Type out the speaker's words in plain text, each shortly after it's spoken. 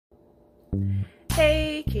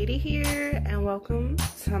Katie here, and welcome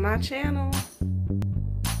to my channel.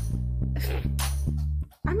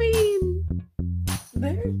 I mean,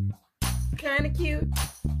 they're kind of cute.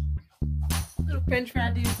 Little french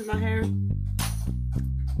fry dudes in my hair.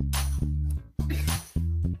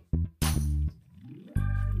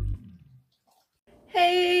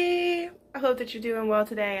 Hey, I hope that you're doing well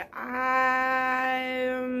today.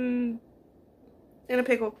 I'm in a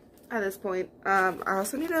pickle at this point. I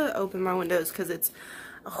also need to open my windows because it's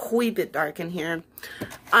a wee bit dark in here.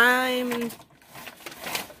 I'm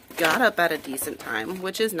got up at a decent time,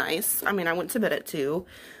 which is nice. I mean, I went to bed at 2,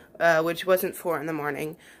 which wasn't 4 in the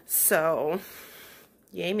morning, so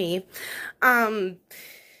yay me.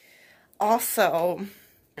 Also,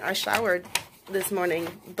 I showered this morning,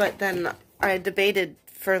 but then I debated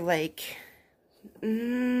for like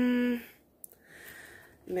maybe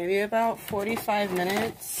about 45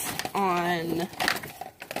 minutes on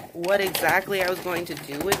what exactly I was going to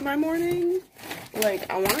do with my morning.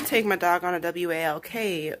 Like, I want to take my dog on a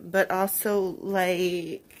WALK, but also,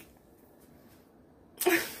 like,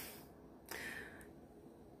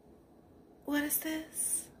 what is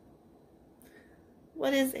this?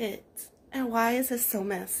 What is it? And why is this so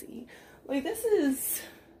messy? Like, this is,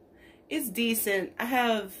 it's decent. I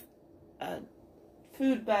have a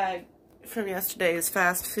food bag from yesterday's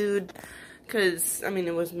fast food, because, I mean,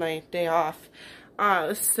 it was my day off.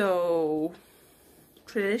 So,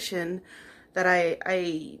 tradition that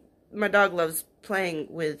my dog loves playing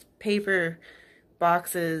with paper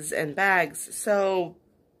boxes and bags, so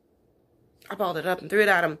I balled it up and threw it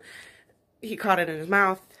at him. He caught it in his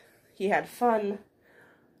mouth. He had fun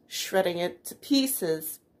shredding it to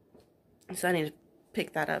pieces, so I need to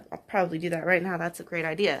pick that up. I'll probably do that right now. That's a great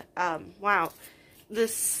idea. Wow.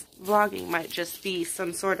 This vlogging might just be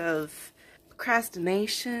some sort of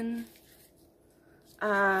procrastination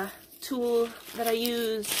tool that I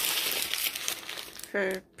use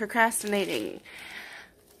for procrastinating.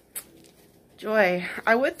 Joy.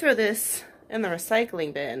 I would throw this in the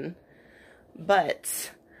recycling bin, but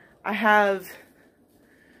I have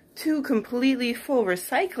 2 completely full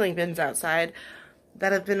recycling bins outside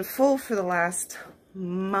that have been full for the last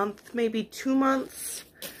month, maybe 2 months,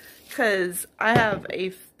 because I have a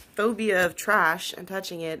phobia of trash and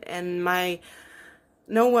touching it, and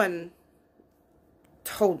no one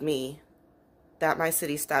told me that my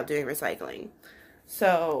city stopped doing recycling.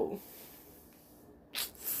 So,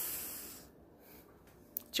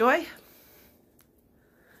 joy?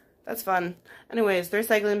 That's fun. Anyways, the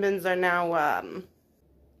recycling bins are now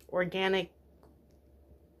organic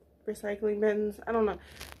recycling bins. I don't know.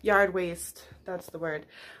 Yard waste. That's the word.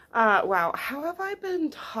 Wow. How have I been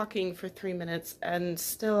talking for 3 minutes and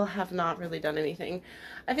still have not really done anything?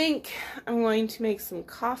 I think I'm going to make some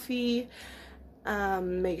coffee.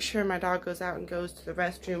 Make sure my dog goes out and goes to the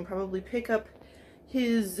restroom. Probably pick up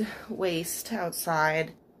his waste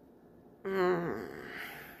outside. But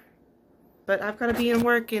I've got to be in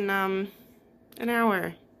work in an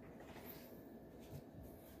hour.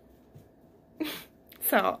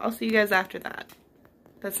 So I'll see you guys after that.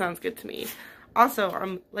 That sounds good to me. Also,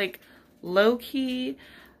 I'm like low-key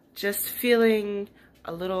just feeling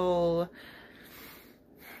a little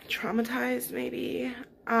traumatized maybe.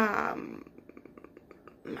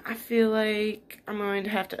 I feel like I'm going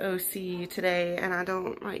to have to OC today, and I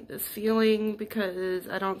don't like this feeling because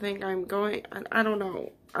I don't think I'm going, I don't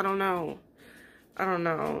know.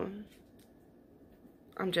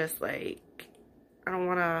 I'm just like, I don't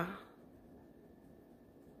want to,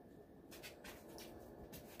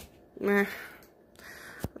 I'll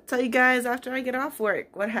tell you guys after I get off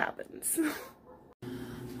work what happens.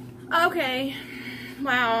 Okay,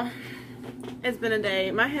 wow, it's been a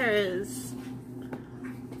day. My hair is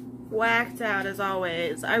whacked out as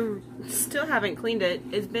always. I still haven't cleaned it.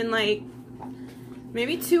 It's been like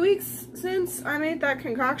maybe 2 weeks since I made that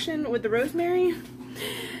concoction with the rosemary.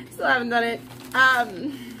 Still haven't done it.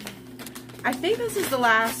 I think this is the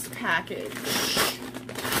last package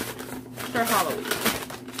for Halloween.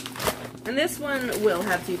 And this one will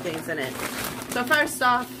have 2 things in it. So first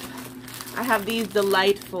off, I have these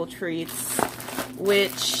delightful treats,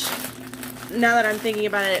 which, now that I'm thinking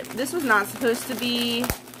about it, this was not supposed to be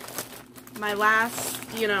my last,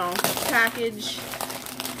 package,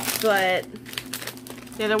 but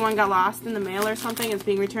the other one got lost in the mail or something. It's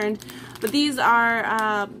being returned. But these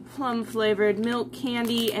are plum flavored milk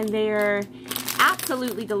candy, and they're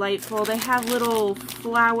absolutely delightful. They have little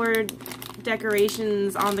flowered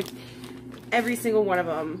decorations on every single one of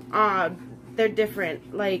them. They're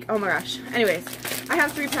different. Like, oh my gosh. Anyways, I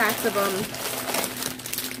have 3 packs of them,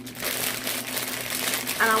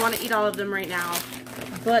 and I want to eat all of them right now.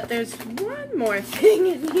 But there's one more thing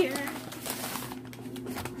in here.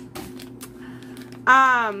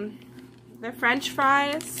 They're French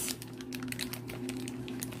fries,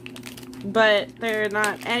 but they're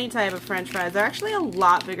not any type of French fries. They're actually a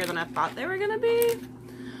lot bigger than I thought they were gonna be.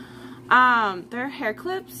 They're hair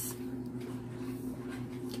clips.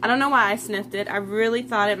 I don't know why I sniffed it. I really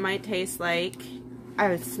thought it might taste like, I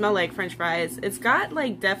would smell like French fries. It's got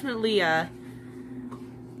like definitely a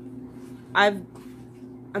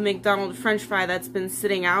McDonald's French fry that's been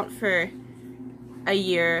sitting out for a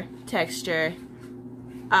year texture.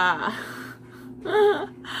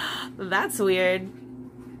 That's weird.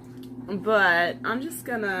 But I'm just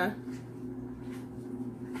gonna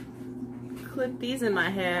clip these in my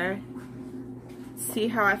hair, see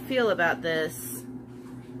how I feel about this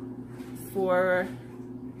for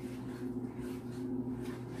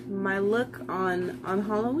my look on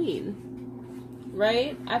Halloween.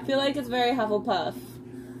 Right? I feel like it's very Hufflepuff.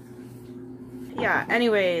 Yeah,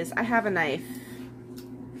 anyways, I have a knife.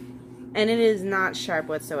 And it is not sharp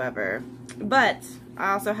whatsoever. But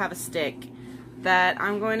I also have a stick that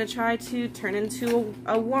I'm going to try to turn into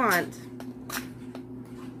a wand.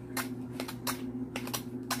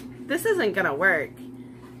 This isn't gonna work.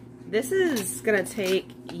 This is gonna take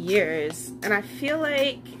years, and I feel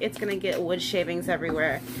like it's gonna get wood shavings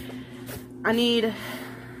everywhere. I need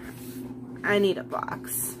a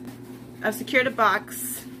box. I've secured a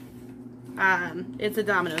box. It's a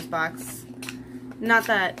Domino's box. Not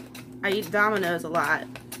that I eat Domino's a lot,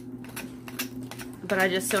 but I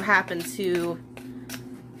just so happen to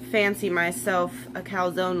fancy myself a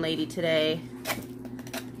calzone lady today,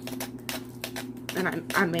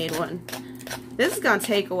 and I made one. This is gonna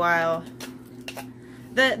take a while.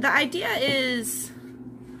 The idea is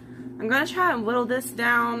I'm gonna try and whittle this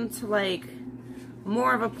down to like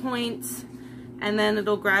more of a point, and then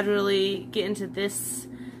it'll gradually get into this,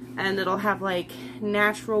 and it'll have like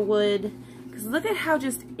natural wood. Because look at how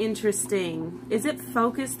just interesting. Is it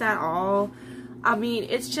focused at all? I mean,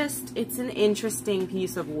 it's an interesting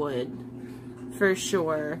piece of wood, for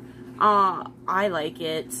sure. I like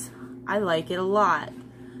it. I like it a lot.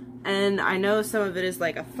 And I know some of it is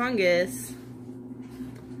like a fungus,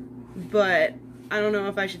 but I don't know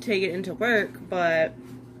if I should take it into work. But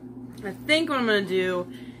I think what I'm going to do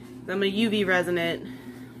is I'm going to UV resin it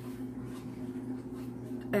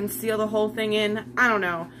and seal the whole thing in. I don't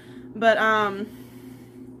know. But,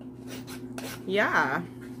 yeah.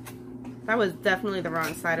 That was definitely the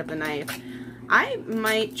wrong side of the knife. I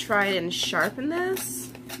might try and sharpen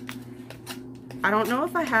this. I don't know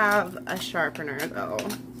if I have a sharpener, though.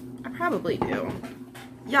 I probably do.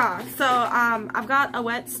 Yeah, so, I've got a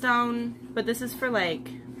whetstone, but this is for, like,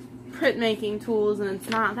 printmaking tools, and it's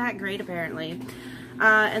not that great, apparently.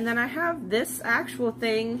 And then I have this actual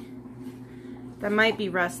thing that might be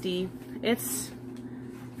rusty. It's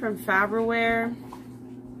from Farberware.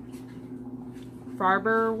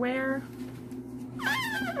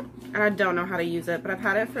 And I don't know how to use it, but I've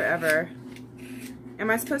had it forever. Am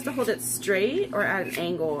I supposed to hold it straight or at an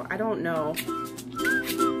angle? I don't know.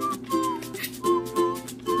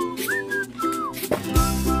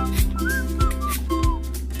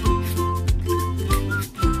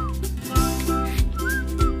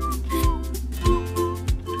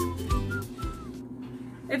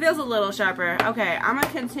 It feels a little sharper. Okay, I'm gonna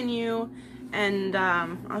continue, and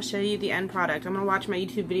I'll show you the end product. I'm gonna watch my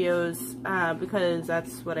YouTube videos because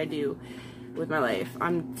that's what I do with my life.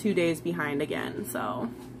 I'm 2 days behind again, so.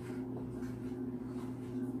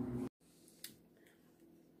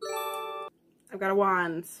 I've got a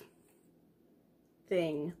wand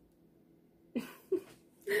thing.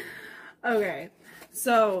 Okay,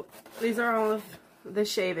 so these are all of the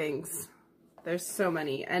shavings. There's so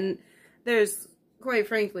many, and there's, quite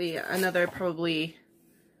frankly, another probably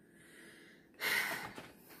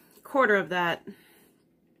quarter of that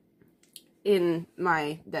in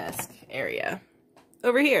my desk area.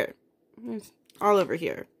 Over here. All over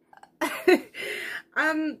here.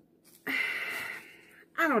 I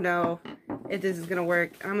don't know if this is gonna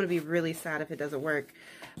work. I'm gonna be really sad if it doesn't work.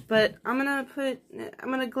 But I'm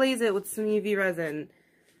gonna glaze it with some UV resin.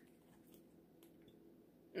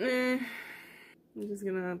 I'm just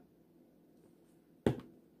gonna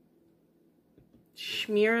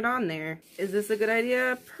smear it on there. Is this a good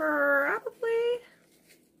idea? Probably.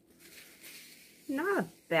 Not a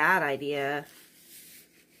bad idea.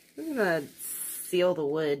 I'm gonna seal the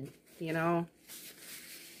wood, you know?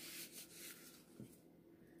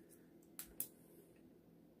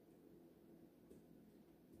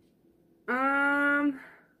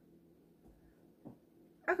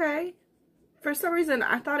 Okay. For some reason,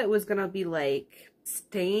 I thought it was gonna be like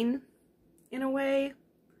stain in a way.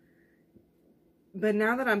 But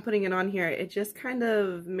now that I'm putting it on here, it just kind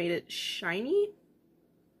of made it shiny.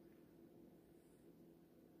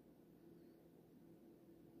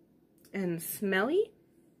 And smelly.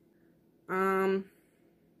 This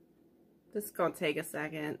is gonna take a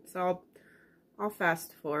second, so I'll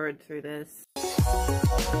fast forward through this.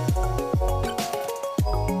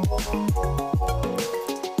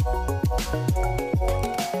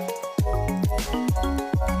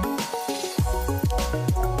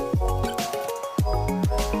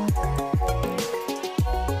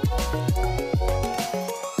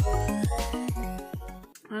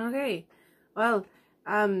 Okay, well,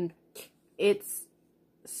 it's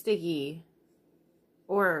sticky,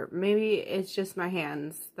 or maybe it's just my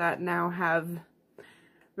hands that now have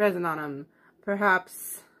resin on them.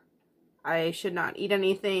 Perhaps I should not eat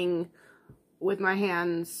anything with my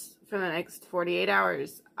hands for the next 48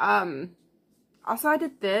 hours. Also I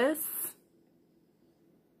did this.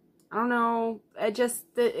 I don't know,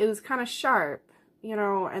 it was kind of sharp, you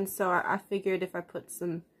know, and so I figured if I put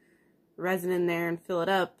some resin in there and fill it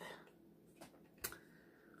up.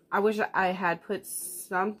 I wish I had put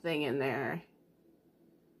something in there,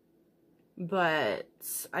 but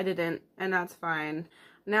I didn't, and that's fine.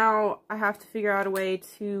 Now I have to figure out a way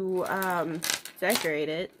to decorate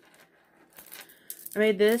it. I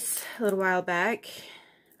made this a little while back,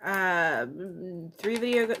 three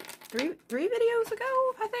videos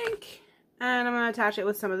ago, I think, and I'm gonna attach it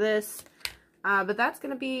with some of this, but that's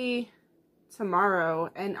gonna be tomorrow,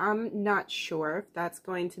 and I'm not sure if that's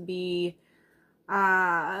going to be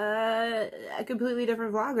a completely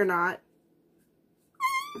different vlog or not,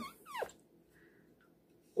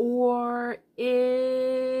 or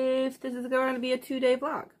if this is going to be a 2-day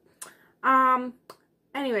vlog.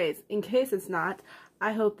 Anyways, in case it's not,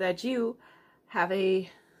 I hope that you have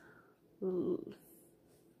a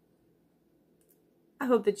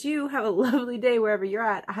lovely day wherever you're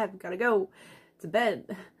at. I have gotta go to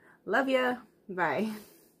bed. Love ya. Bye.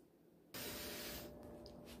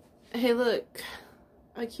 Hey, look.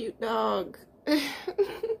 A cute dog.